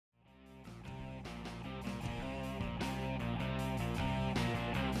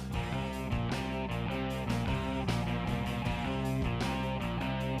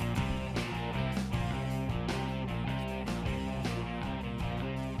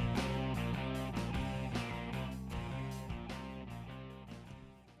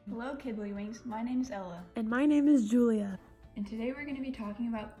Hello, Kidley Wings. My name is Ella. And my name is Julia. And today we're going to be talking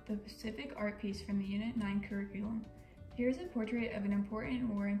about the Pacific art piece from the Unit 9 curriculum. Here's a portrait of an important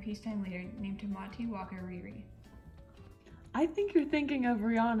war and peacetime leader named Tamati, Waka. I think you're thinking of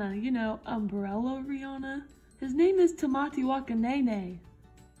Rihanna, you know, Umbrella Rihanna. His name is Tamati Waka Nene.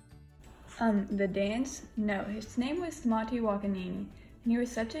 The dance? No, his name was Tamati Waka Nene, and he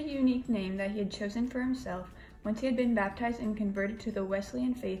was such a unique name that he had chosen for himself once he had been baptized and converted to the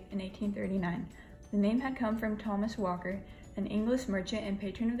Wesleyan faith in 1839. The name had come from Thomas Walker, an English merchant and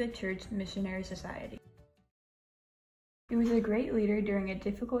patron of the Church Missionary Society. He was a great leader during a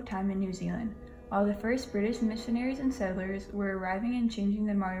difficult time in New Zealand, while the first British missionaries and settlers were arriving and changing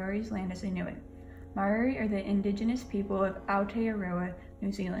the Maori's land as they knew it. Maori are the indigenous people of Aotearoa,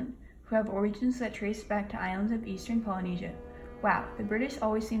 New Zealand, who have origins that trace back to islands of eastern Polynesia. Wow, the British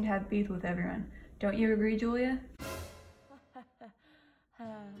always seem to have beef with everyone. Don't you agree, Julia?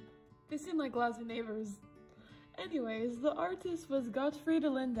 They seem like lousy neighbors. Anyways, the artist was Gottfried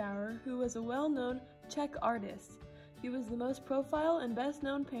Lindauer, who was a well-known Czech artist. He was the most profile and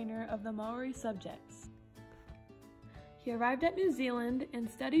best-known painter of the Maori subjects. He arrived at New Zealand and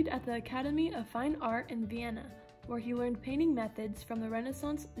studied at the Academy of Fine Art in Vienna, where he learned painting methods from the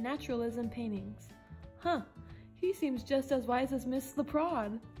Renaissance naturalism paintings. He seems just as wise as Miss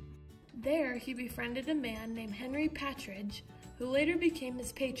Leprod. There, he befriended a man named Henry Patridge, who later became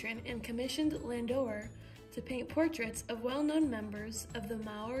his patron and commissioned Lindauer to paint portraits of well-known members of the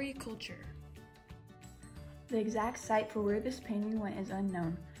Maori culture. The exact site for where this painting went is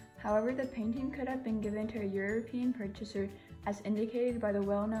unknown. However, the painting could have been given to a European purchaser as indicated by the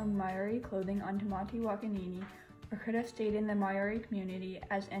well-known Maori clothing on Tamati Waka Nene, or could have stayed in the Maori community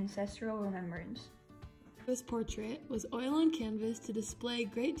as ancestral remembrance. This portrait was oil on canvas to display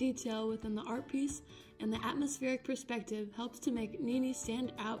great detail within the art piece, and the atmospheric perspective helps to make Nene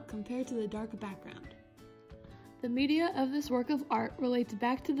stand out compared to the dark background. The media of this work of art relates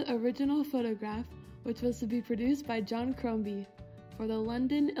back to the original photograph, which was to be produced by John Crombie for the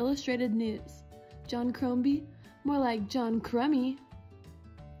London Illustrated News. John Crombie? More like John Crummy.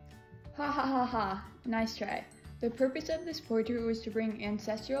 Ha ha ha ha, nice try. The purpose of this portrait was to bring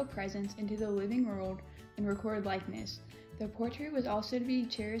ancestral presence into the living world and record likeness. The portrait was also to be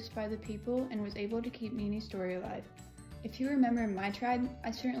cherished by the people and was able to keep Nene's story alive. If you remember my tribe,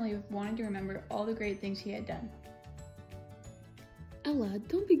 I certainly wanted to remember all the great things he had done. Ella,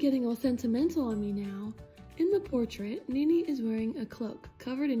 don't be getting all sentimental on me now. In the portrait, Nene is wearing a cloak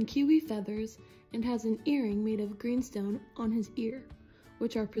covered in kiwi feathers and has an earring made of greenstone on his ear,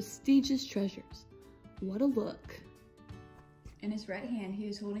 which are prestigious treasures. What a look. In his right hand, he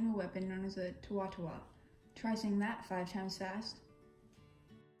is holding a weapon known as a tuatawa. Try saying that 5 times fast.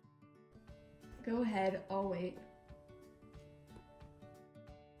 Go ahead, I'll wait.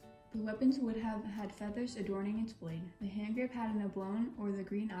 The weapons would have had feathers adorning its blade. The hand grip had an oblong or the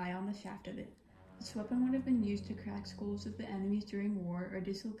green eye on the shaft of it. This weapon would have been used to crack skulls of the enemies during war or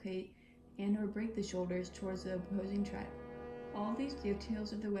dislocate and or break the shoulders towards the opposing tribe. All of these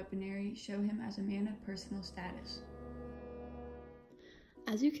details of the weaponry show him as a man of personal status.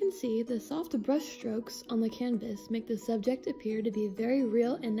 As you can see, the soft brush strokes on the canvas make the subject appear to be very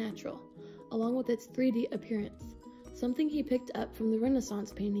real and natural, along with its 3D appearance, something he picked up from the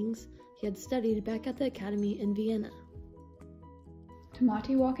Renaissance paintings he had studied back at the Academy in Vienna.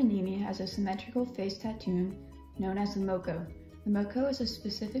 Tamati Waka Nene has a symmetrical face tattoo known as the moko. The moko is a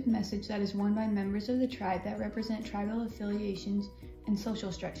specific message that is worn by members of the tribe that represent tribal affiliations and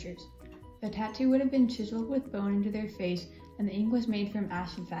social structures. The tattoo would have been chiseled with bone into their face, and the ink was made from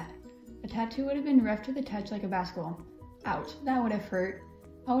ash and fat. The tattoo would have been rough to the touch like a basketball. Ouch, that would have hurt.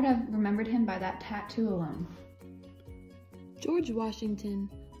 I would have remembered him by that tattoo alone. George Washington,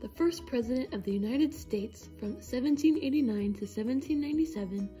 the first president of the United States from 1789 to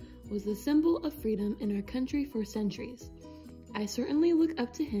 1797, was the symbol of freedom in our country for centuries. I certainly look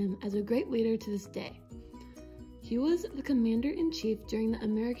up to him as a great leader to this day. He was the commander-in-chief during the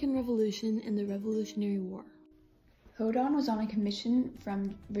American Revolution and the Revolutionary War. Hodon was on a commission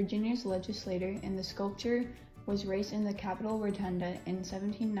from Virginia's legislature, and the sculpture was raised in the Capitol Rotunda in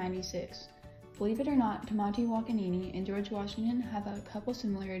 1796. Believe it or not, Tamati Waka Nene and George Washington have a couple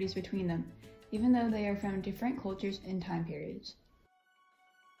similarities between them, even though they are from different cultures and time periods.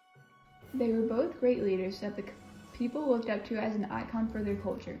 They were both great leaders that the people looked up to as an icon for their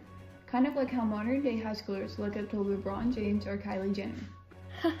culture, kind of like how modern-day high schoolers look up to LeBron James or Kylie Jenner.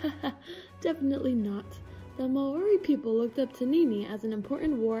 Definitely not. The Maori people looked up to Nene as an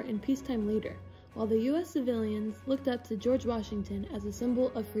important war and peacetime leader, while the U.S. civilians looked up to George Washington as a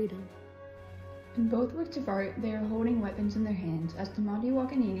symbol of freedom. In both works of art, they are holding weapons in their hands, as Tamati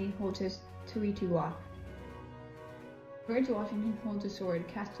Wakanini holds his Taritua. George Washington holds a sword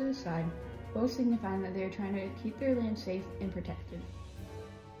cast to the side, both signifying that they are trying to keep their land safe and protected.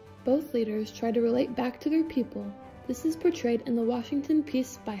 Both leaders try to relate back to their people. This is portrayed in the Washington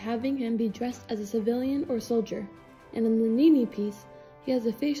piece by having him be dressed as a civilian or soldier, and in the Nene piece, he has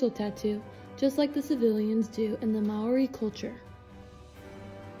a facial tattoo, just like the civilians do in the Maori culture.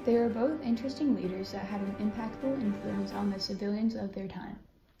 They are both interesting leaders that had an impactful influence on the civilians of their time.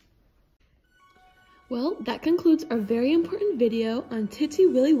 Well, that concludes our very important video on Titty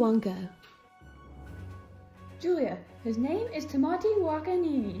Willy Wonka. Julia, his name is Tamati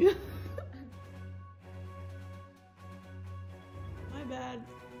Wakanini. My bad.